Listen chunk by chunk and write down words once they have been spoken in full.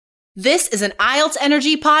This is an IELTS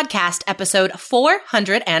Energy Podcast, episode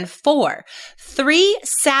 404. 3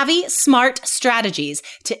 savvy, smart strategies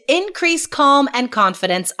to increase calm and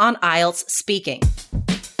confidence on IELTS speaking.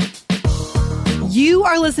 You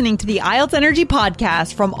are listening to the IELTS Energy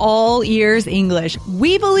Podcast from All Ears English.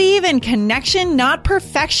 We believe in connection, not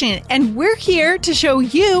perfection, and we're here to show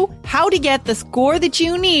you how to get the score that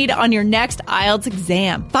you need on your next IELTS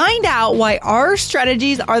exam. Find out why our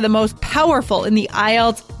strategies are the most powerful in the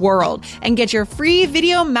IELTS world and get your free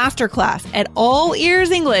video masterclass at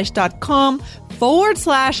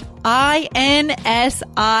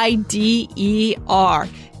allearsenglish.com/INSIDER.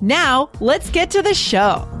 Now, let's get to the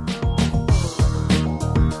show.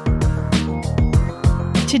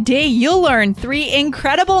 Today, you'll learn 3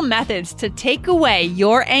 incredible methods to take away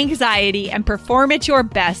your anxiety and perform at your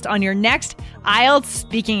best on your next IELTS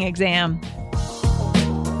speaking exam.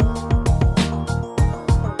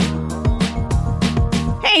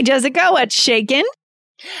 Hey, Jessica, what's shaking?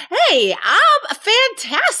 Hey, I'm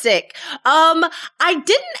fantastic. I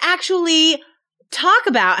didn't actually talk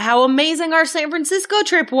about how amazing our San Francisco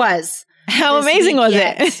trip was. How amazing was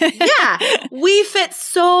it? Yeah, we fit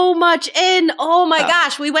so much in. Oh my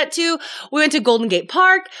gosh. We went to Golden Gate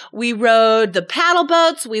Park. We rode the paddle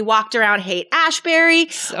boats. We walked around Haight-Ashbury.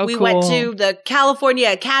 So we cool. went to the California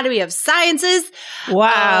Academy of Sciences.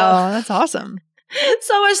 Wow, that's awesome.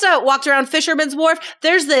 So much stuff. Walked around Fisherman's Wharf.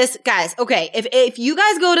 There's this, guys. Okay, if you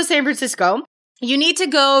guys go to San Francisco, you need to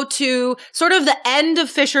go to sort of the end of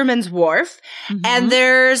Fisherman's Wharf, and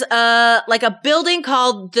there's a building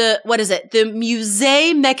called the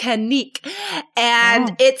Musée Mécanique,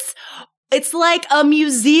 and it's like a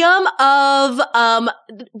museum of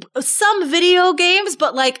some video games,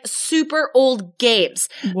 but like super old games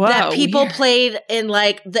that people played in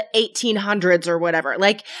like the 1800s or whatever.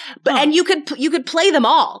 And you could play them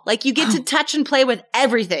all. Like you get to touch and play with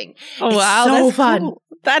everything. Oh, wow, so that's fun. Cool.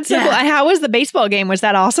 That's so cool. How was the baseball game? Was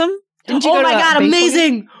that awesome? Didn't you Oh go my to God,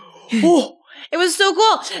 amazing. Oh. It was so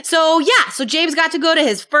cool. So James got to go to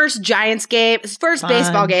his first Giants game, his first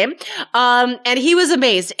baseball game. And he was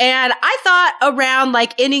amazed. And I thought around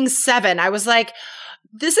like inning 7, I was like,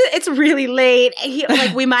 it's really late.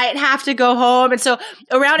 We might have to go home. And so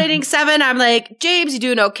around inning 7, I'm like, James, you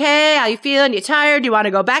doing okay? How you feeling? You tired? Do you want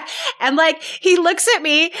to go back? And like, he looks at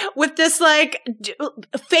me with this like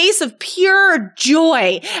face of pure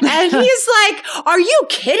joy. And he's like, are you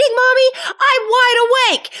kidding, mommy? I'm wide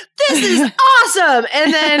awake. This is awesome.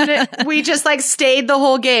 And then we just like stayed the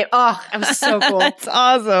whole game. Oh, it was so cool. That's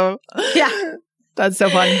awesome. Yeah. That's so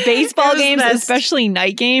fun. Baseball games, especially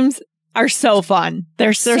night games, are so fun.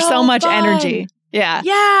 There's so much energy. Yeah.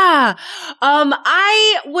 Yeah.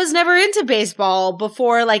 I was never into baseball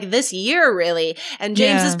before like this year, really. And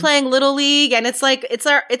James is playing Little League, and it's like, it's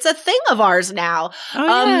a thing of ours now.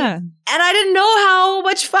 And I didn't know how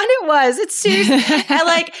much fun it was. It's seriously, and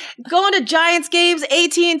like going to Giants games,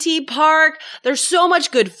 AT&T Park, there's so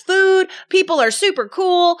much good food. People are super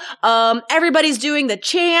cool. Everybody's doing the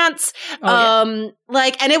chants. And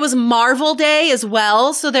it was Marvel Day as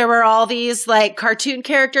well. So there were all these like cartoon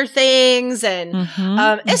character things, and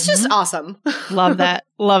it's just awesome. Love that.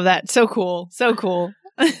 Love that. So cool. So cool.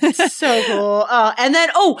 So cool. And then,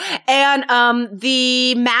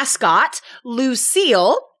 the mascot,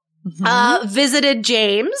 Lucille, visited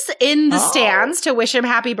James in the stands to wish him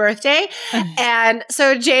happy birthday. And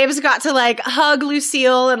so James got to like hug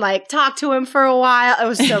Lucille and like talk to him for a while. It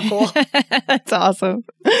was so cool. That's awesome.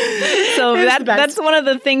 So that's one of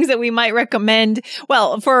the things that we might recommend.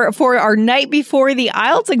 Well, for our night before the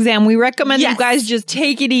IELTS exam, we recommend you guys just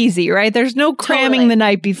take it easy, right? There's no cramming the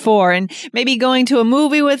night before, and maybe going to a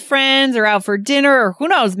movie with friends or out for dinner, or who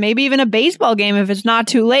knows, maybe even a baseball game if it's not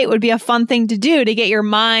too late would be a fun thing to do to get your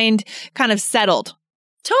mind kind of settled.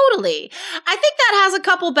 Totally. I think that has a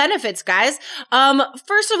couple benefits, guys.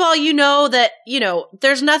 First of all,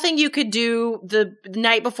 there's nothing you could do the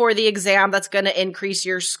night before the exam that's going to increase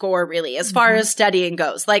your score, really, as far as studying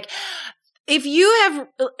goes. Like, if you have,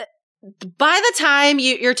 by the time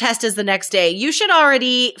your test is the next day, you should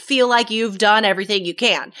already feel like you've done everything you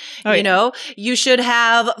can. You should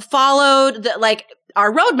have followed our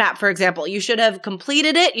roadmap, for example. You should have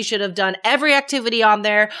completed it. You should have done every activity on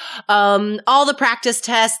there, all the practice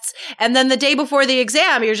tests. And then the day before the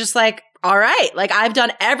exam, you're just like, all right, like I've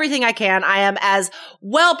done everything I can. I am as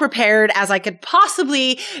well prepared as I could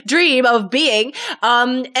possibly dream of being.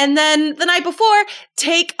 And then the night before,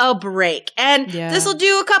 take a break. And this will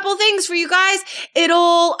do a couple things for you guys.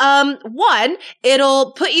 It'll,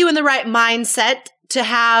 it'll put you in the right mindset to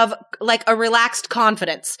have like a relaxed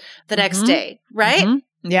confidence the next day, right?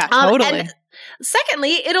 Yeah, totally.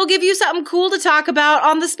 Secondly, it'll give you something cool to talk about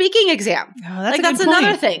on the speaking exam. Oh, that's that's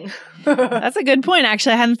another thing. That's a good point.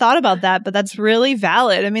 Actually, I hadn't thought about that, but that's really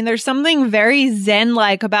valid. I mean, there's something very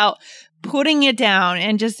Zen-like about putting it down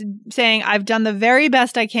and just saying, I've done the very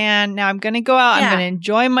best I can. Now I'm going to go out. I'm going to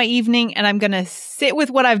enjoy my evening and I'm going to sit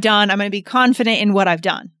with what I've done. I'm going to be confident in what I've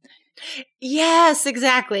done. Yes,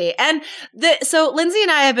 exactly. And so Lindsay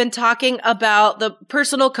and I have been talking about the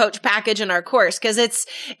personal coach package in our course because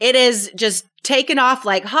it is just taken off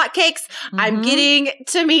like hotcakes. I'm getting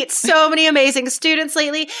to meet so many amazing students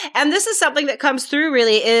lately. And this is something that comes through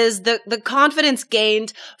really is the confidence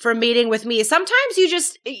gained from meeting with me. Sometimes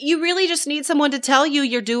you really just need someone to tell you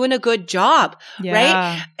you're doing a good job,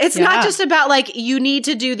 right? It's not just about like, you need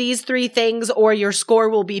to do these 3 things or your score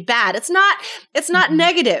will be bad. It's not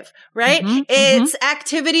negative, right? It's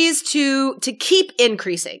activities to keep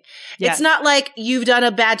increasing. Yes. It's not like you've done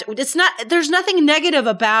a bad, there's nothing negative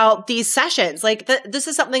about these sessions. Like this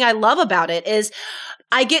is something I love about it is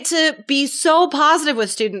I get to be so positive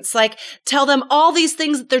with students, like tell them all these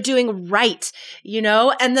things that they're doing right,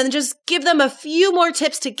 and then just give them a few more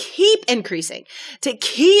tips to keep increasing, to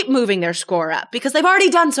keep moving their score up because they've already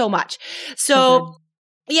done so much. So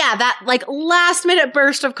yeah, that like last minute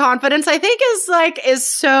burst of confidence, I think is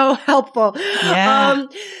so helpful. Yeah.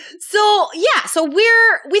 So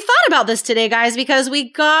we thought about this today, guys, because we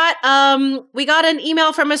got an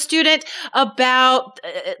email from a student about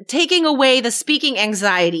taking away the speaking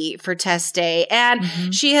anxiety for test day. And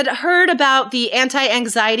she had heard about the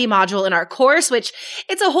anti-anxiety module in our course, which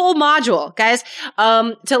it's a whole module, guys,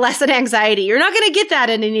 to lessen anxiety. You're not going to get that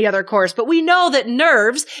in any other course, but we know that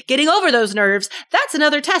getting over those nerves, that's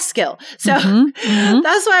another test skill. So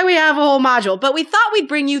that's why we have a whole module. But we thought we'd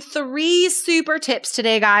bring you 3 super tips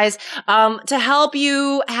today, guys, to help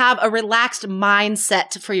you have a relaxed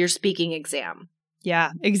mindset for your speaking exam.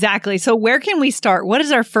 Yeah, exactly. So where can we start? What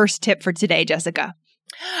is our first tip for today, Jessica?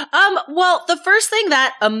 Well, the first thing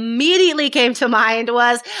that immediately came to mind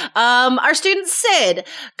was, our student Sid.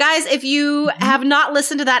 Guys, if you have not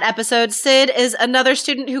listened to that episode, Sid is another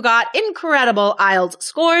student who got incredible IELTS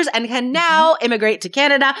scores and can now immigrate to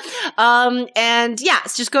Canada. And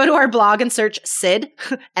yes, just go to our blog and search Sid,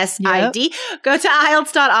 S-I-D. Go to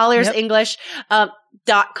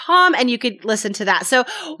IELTS.allearsenglish.com and you could listen to that. So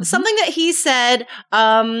something that he said,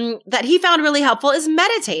 that he found really helpful is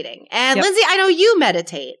meditating. And Lindsay, I know you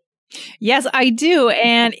meditate. Yes, I do.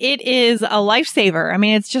 And it is a lifesaver. I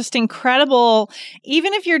mean, it's just incredible.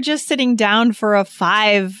 Even if you're just sitting down for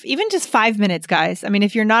even just 5 minutes, guys. I mean,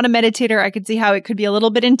 if you're not a meditator, I could see how it could be a little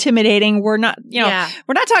bit intimidating. We're not,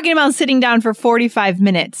 we're not talking about sitting down for 45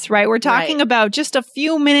 minutes, right? We're talking about just a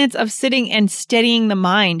few minutes of sitting and steadying the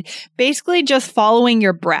mind, basically just following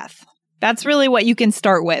your breath. That's really what you can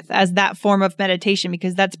start with as that form of meditation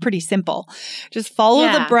because that's pretty simple. Just follow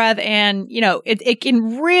the breath and, it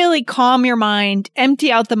can really calm your mind,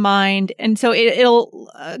 empty out the mind. And so it'll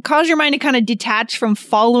cause your mind to kind of detach from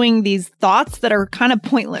following these thoughts that are kind of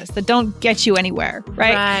pointless, that don't get you anywhere,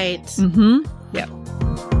 right? Right. Yep.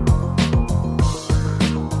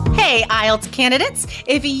 Hey, IELTS candidates,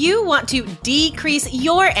 if you want to decrease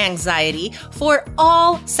your anxiety for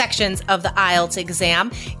all sections of the IELTS exam,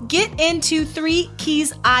 get into 3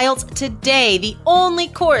 Keys IELTS today, the only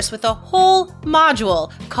course with a whole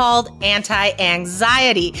module called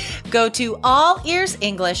Anti-Anxiety. Go to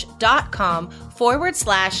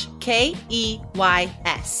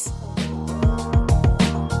allearsenglish.com/KEYS.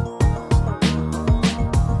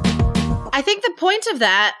 I think the point of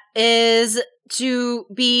that is to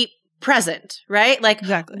be present, right? Like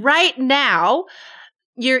right now,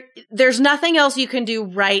 there's nothing else you can do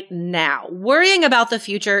right now. Worrying about the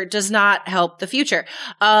future does not help the future.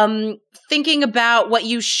 Thinking about what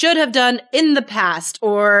you should have done in the past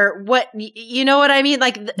or what, you know what I mean?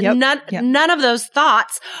 Like none of those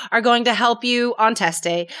thoughts are going to help you on test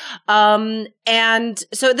day. And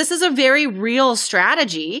so this is a very real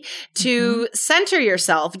strategy to center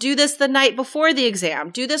yourself. Do this the night before the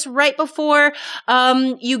exam. Do this right before,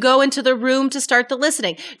 you go into the room to start the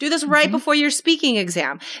listening. Do this right before your speaking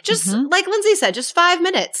exam. Just like Lindsay said, just 5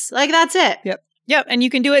 minutes. Like that's it. Yep. And you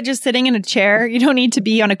can do it just sitting in a chair. You don't need to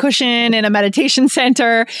be on a cushion in a meditation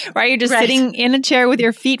center, right? You're just sitting in a chair with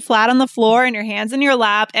your feet flat on the floor and your hands in your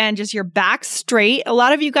lap and just your back straight. A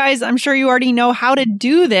lot of you guys, I'm sure you already know how to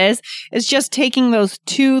do this. It's just taking those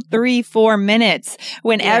 2, 3, 4 minutes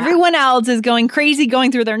when everyone else is going crazy,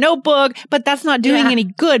 going through their notebook, but that's not doing any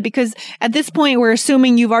good because at this point, we're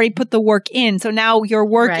assuming you've already put the work in. So now your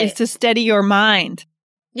work is to steady your mind.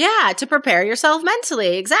 Yeah, to prepare yourself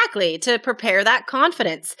mentally. Exactly. To prepare that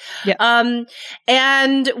confidence. Yeah.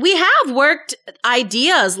 And we have worked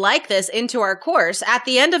ideas like this into our course. At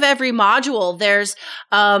the end of every module, there's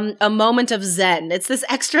a moment of Zen. It's this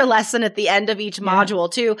extra lesson at the end of each module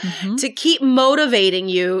to keep motivating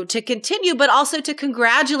you to continue, but also to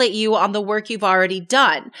congratulate you on the work you've already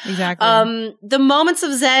done. Exactly. The moments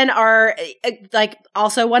of Zen are like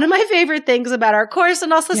also one of my favorite things about our course,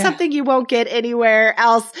 and also something you won't get anywhere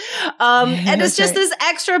else. And it's just this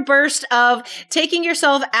extra burst of taking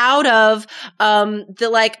yourself out of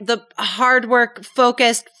the hard work,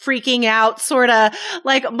 focused, freaking out sort of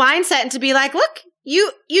like mindset, and to be like, look,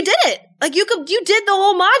 you did it. Like you did the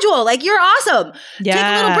whole module. Like you're awesome. Yeah. Take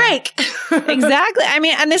a little break. Exactly. I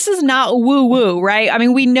mean, and this is not woo woo, right? I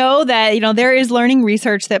mean, we know that, there is learning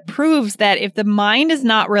research that proves that if the mind is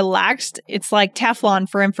not relaxed, it's like Teflon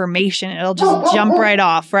for information. It'll just jump right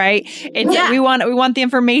off, right? We want the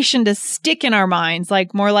information to stick in our minds,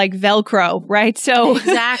 like more like Velcro, right? So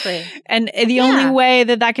exactly. And the only way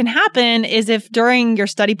that can happen is if during your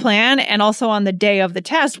study plan and also on the day of the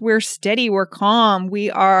test, we're steady, we're calm,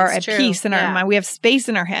 we are at peace in our mind. We have space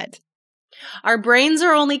in our head. Our brains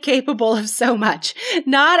are only capable of so much,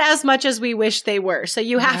 not as much as we wish they were. So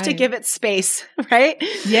you have to give it space, right?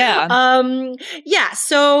 Yeah.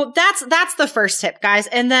 So that's the first tip, guys.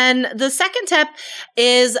 And then the second tip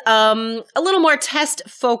is a little more test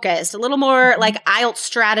focused, a little more like IELTS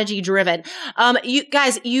strategy driven.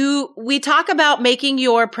 We talk about making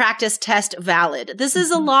your practice test valid. This is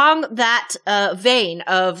along that vein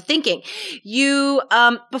of thinking. You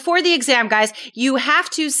before the exam, guys, you have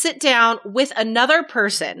to sit down with another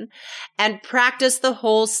person and practice the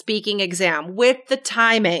whole speaking exam with the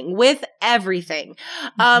timing, with everything.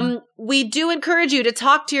 We do encourage you to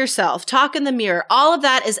talk to yourself, talk in the mirror. All of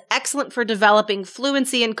that is excellent for developing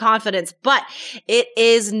fluency and confidence, but it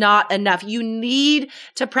is not enough. You need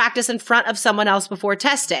to practice in front of someone else before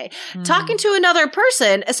test day. Talking to another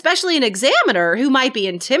person, especially an examiner who might be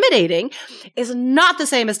intimidating, is not the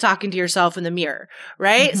same as talking to yourself in the mirror,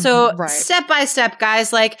 right? So step by step,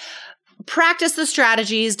 guys, like practice the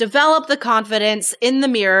strategies, develop the confidence in the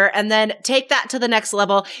mirror, and then take that to the next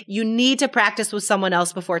level. You need to practice with someone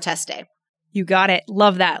else before test day. You got it.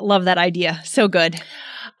 Love that. Love that idea. So good.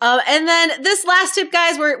 And then this last tip,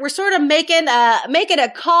 guys, we're sort of making a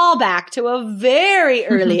callback to a very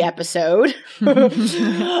early episode.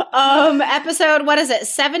 Episode, what is it?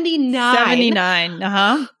 79. 79.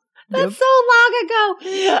 That's so long ago.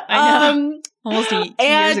 I know. Almost 2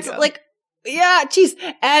 years ago. Yeah, geez.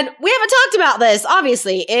 And we haven't talked about this,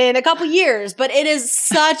 obviously, in a couple years, but it is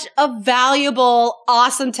such a valuable,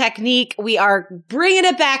 awesome technique. We are bringing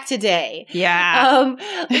it back today. Yeah.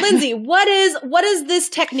 Lindsay, what is this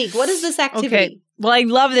technique? What is this activity? Okay. Well, I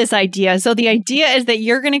love this idea. So the idea is that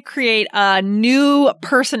you're going to create a new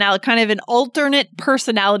personality, kind of an alternate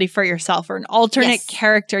personality for yourself, or an alternate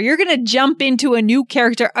character. You're going to jump into a new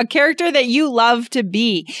character, a character that you love to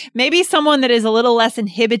be. Maybe someone that is a little less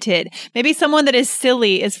inhibited. Maybe someone that is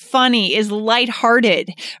silly, is funny, is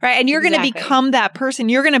lighthearted, right? And you're going to become that person.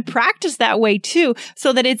 You're going to practice that way too,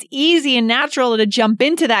 so that it's easy and natural to jump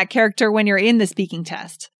into that character when you're in the speaking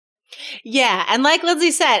test. Yeah. And like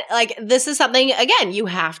Lindsay said, like this is something, again, you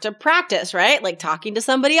have to practice, right? Like talking to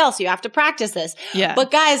somebody else, you have to practice this. Yeah. But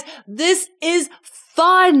guys, this is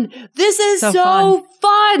fun. This is so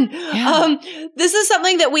fun. Yeah. This is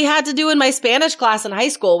something that we had to do in my Spanish class in high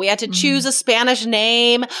school. We had to choose a Spanish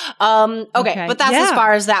name. But that's as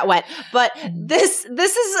far as that went. But this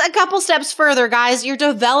is a couple steps further, guys. You're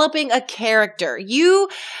developing a character.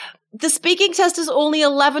 The speaking test is only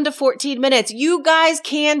 11 to 14 minutes. You guys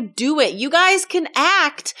can do it. You guys can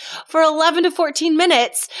act for 11 to 14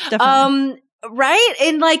 minutes. Definitely. Right?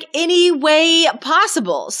 In like any way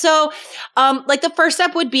possible. So, like the first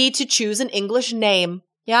step would be to choose an English name.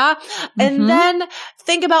 Yeah. And then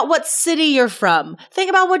think about what city you're from. Think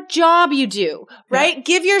about what job you do, right? Yeah.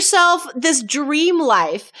 Give yourself this dream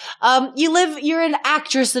life. You're an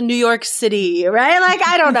actress in New York City, right? Like,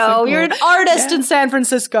 I don't know. So cool. You're an artist in San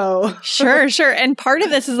Francisco. Sure. And part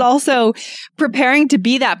of this is also preparing to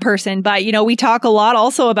be that person. But, we talk a lot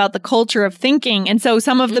also about the culture of thinking. And so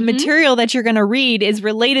some of the material that you're going to read is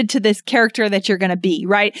related to this character that you're going to be,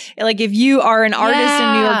 right? Like if you are an artist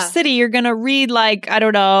in New York City, you're going to read like, I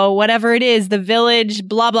don't know, whatever it is, The Village,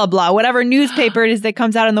 blah, blah, blah, whatever newspaper it is that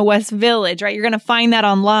comes out in the West Village, right? You're going to find that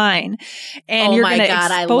online and you're going to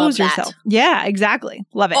expose yourself. Yeah, exactly.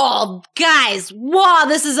 Love it. Oh, guys. Wow,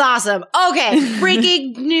 this is awesome. Okay.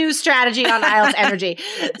 Breaking news strategy on IELTS Energy.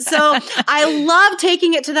 So I love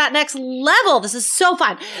taking it to that next level. This is so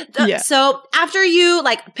fun. So after you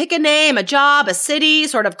like pick a name, a job, a city,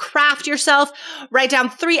 sort of craft yourself, write down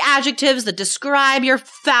 3 adjectives that describe your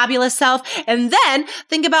fabulous self, and then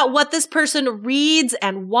think about what this person reads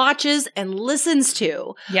and watches and listens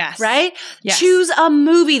to. Yes. Right? Yes. Choose a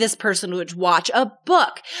movie this person would watch, a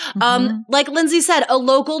book. Like Lindsay said, a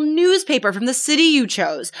local newspaper from the city you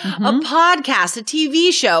chose, a podcast, a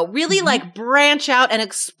TV show. Really like branch out and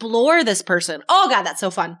explore this person. Oh God, that's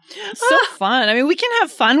so fun. So fun. I mean, we can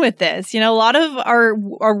have fun with this. You know, a lot of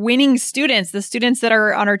our winning students, the students that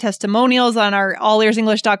are on our testimonials on our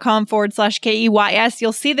allearsenglish.com/KEYS,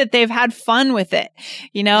 you'll see that they've had fun with it.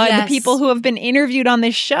 You know, and the people who have been interviewed on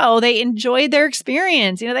this show, they enjoyed their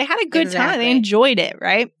experience. You know, they had a good time. They enjoyed it,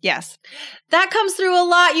 right? Yes. That comes through a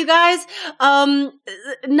lot, you guys.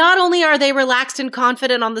 Not only are they relaxed and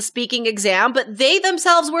confident on the speaking exam, but they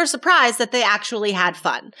themselves were surprised that they actually had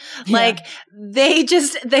fun. Yeah. Like they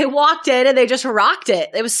walked in and they just rocked it.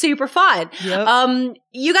 It was super fun. Yep.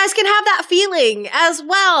 You guys can have that feeling as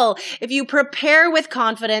well if you prepare with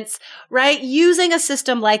confidence, right? Using a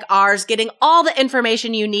system like ours, getting all the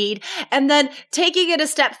information you need, and then taking it a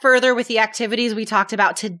step further with the activities we talked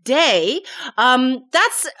about today.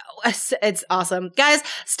 It's awesome. Guys,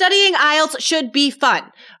 studying IELTS should be fun.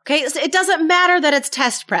 Okay. So it doesn't matter that it's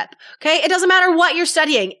test prep. Okay. It doesn't matter what you're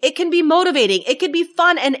studying. It can be motivating. It can be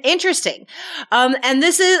fun and interesting. And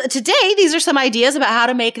these are some ideas about how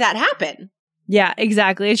to make that happen. Yeah,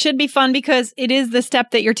 exactly. It should be fun because it is the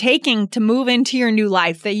step that you're taking to move into your new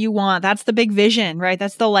life that you want. That's the big vision, right?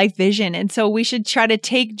 That's the life vision. And so we should try to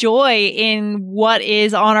take joy in what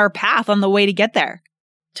is on our path on the way to get there.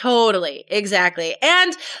 Totally. Exactly.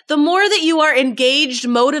 And the more that you are engaged,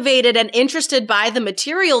 motivated, and interested by the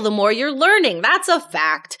material, the more you're learning. That's a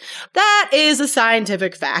fact. That is a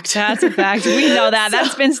scientific fact. That's a fact. We know that.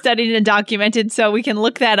 That's been studied and documented, so we can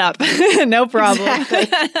look that up. No problem.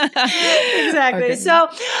 Exactly. Okay. So,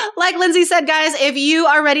 like Lindsay said, guys, if you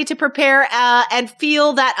are ready to prepare and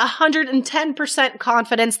feel that 110%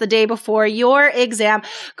 confidence the day before your exam,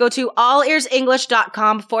 go to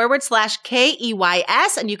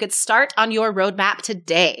allearsenglish.com/KEYS. And you could start on your roadmap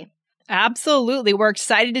today. Absolutely. We're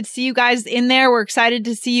excited to see you guys in there. We're excited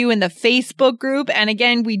to see you in the Facebook group. And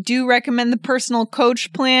again, we do recommend the personal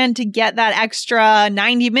coach plan to get that extra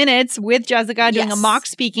 90 minutes with Jessica doing a mock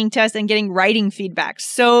speaking test and getting writing feedback.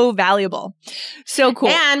 So valuable. So cool.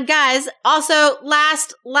 And guys, also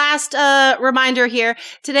last reminder here.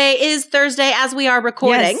 Today is Thursday as we are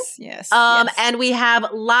recording. Yes. And we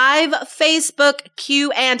have live Facebook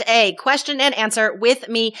Q&A, question and answer with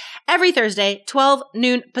me every Thursday, 12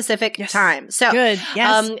 noon Pacific time. So good.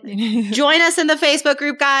 Yes. Join us in the Facebook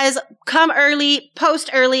group, guys. Come early, post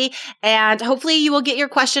early, and hopefully you will get your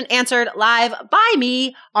question answered live by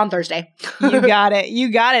me on Thursday. You got it.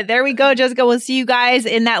 You got it. There we go, Jessica. We'll see you guys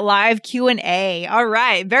in that live Q&A. All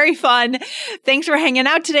right. Very fun. Thanks for hanging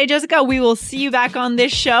out today, Jessica. We will see you back on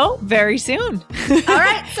this show very soon. All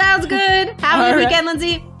right. Sounds good. Have a good weekend,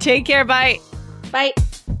 Lindsay. Take care. Bye. Bye.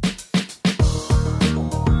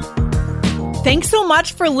 Thanks so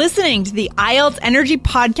much for listening to the IELTS Energy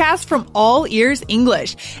Podcast from All Ears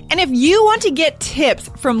English. And if you want to get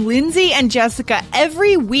tips from Lindsay and Jessica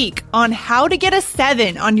every week on how to get a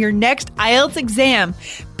 7 on your next IELTS exam,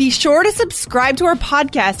 be sure to subscribe to our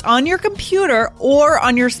podcast on your computer or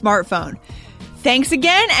on your smartphone. Thanks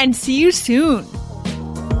again and see you soon.